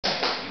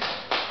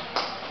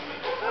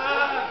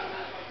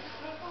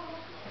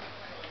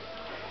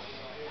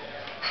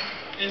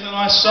a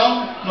nice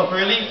song. Not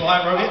really, but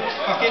I wrote it.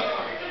 Fuck it.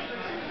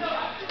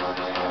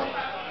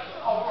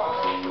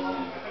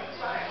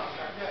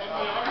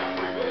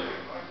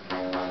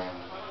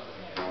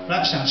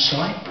 That sounds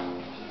shy.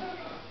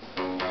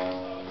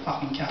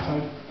 Fucking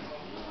capo.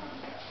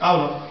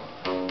 Hold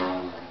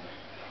on.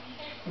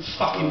 Good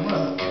fucking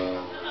work.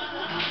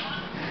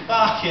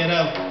 Fuck it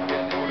hell.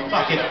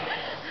 Fuck it.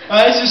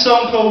 This is a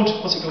song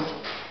called, what's it called?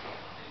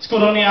 It's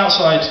called On the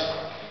Outside.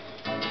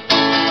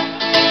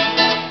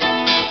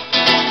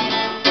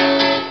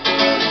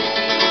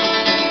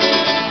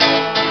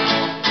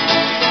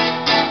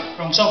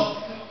 Wrong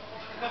song.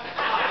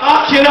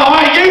 Fuck it hell,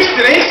 I ain't used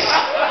to this.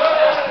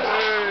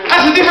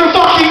 That's a different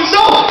fucking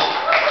song!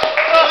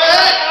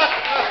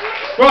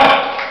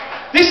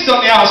 Right, this is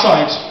On the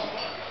Outside.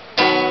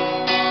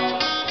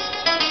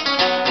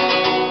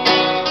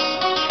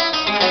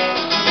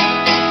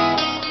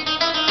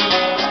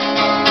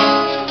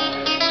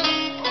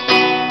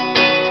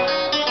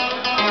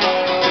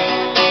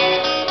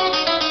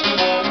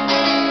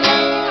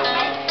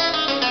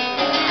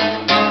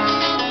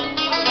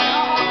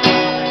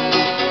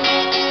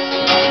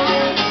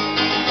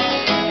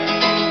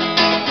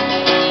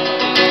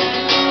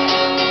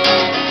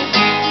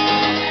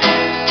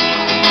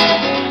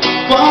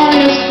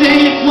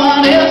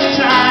 One is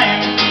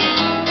time.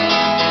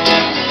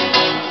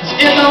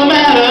 It don't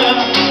matter,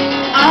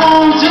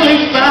 I'm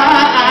doing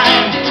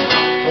fine.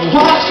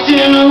 What to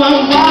do and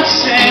what to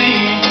say,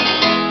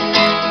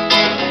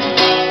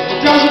 it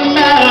doesn't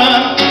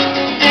matter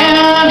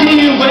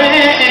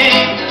anyway.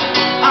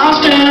 I'll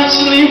spend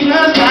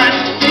sleepless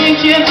nights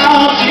thinking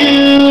of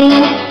you.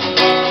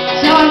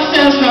 Time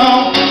says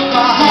no,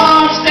 my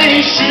heart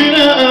stays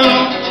true.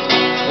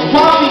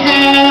 What we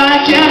had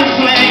I can't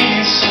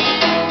replace.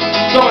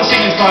 Don't want to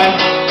sing this fine.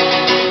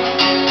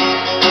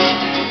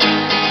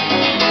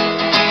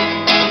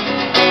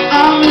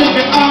 I'm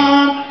moving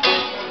on,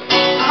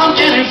 I'm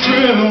getting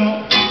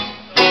through.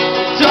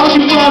 Don't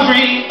you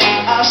worry,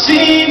 I'll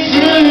see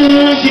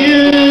through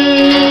you.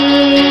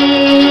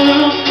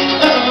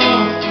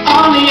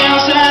 On the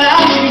outside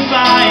I feel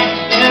fine.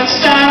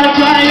 Inside I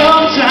cry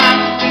all the time.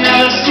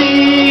 Never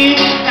see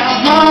how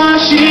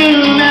much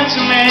you meant to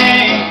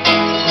me.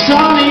 'Cause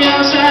on the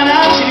outside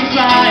I feel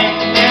fine.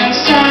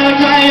 Inside I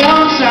cry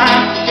all the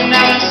time. You'll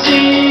never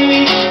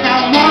see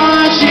how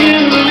much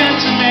you meant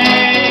to me.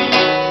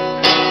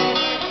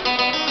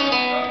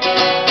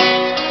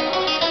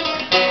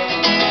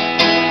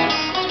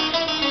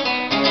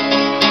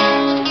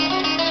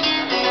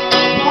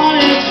 One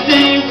is a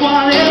day,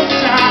 one is a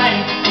time.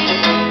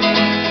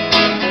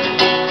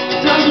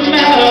 Doesn't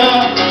matter,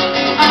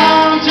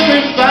 I'm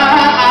doing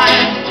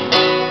fine.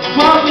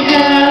 What we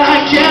had I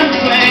can't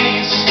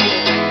replace.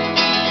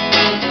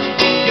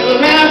 You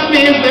left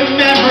me with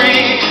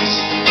memories.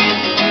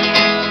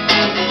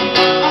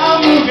 I'm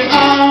moving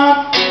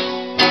on,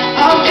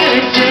 I'm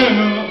getting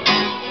through.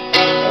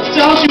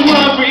 Don't you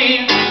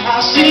worry,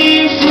 I'll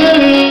see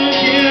through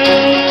you.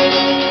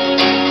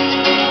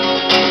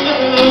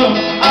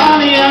 On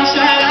the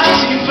outside I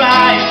see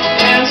fine.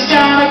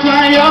 Inside I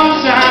cry all the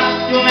time.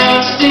 You'll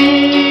never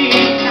see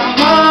how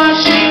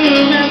much you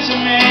meant to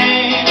me.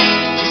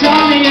 'Cause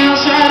on the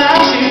outside I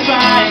see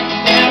fine.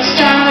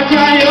 Inside I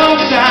cry all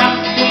the time.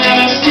 You'll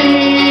never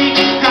see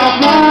how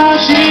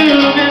much you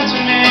meant to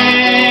me.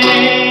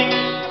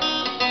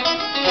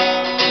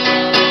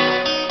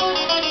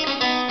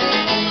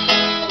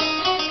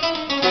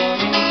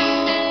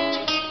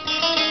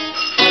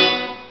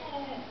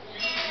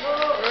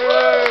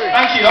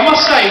 Thank you. I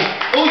must say,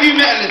 all you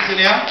metalists in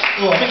here,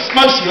 well, I think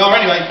most of you are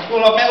anyway,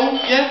 all like metal,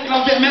 yeah? You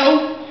like a bit of metal?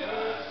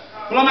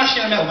 Well, I'm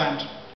actually in a metal band.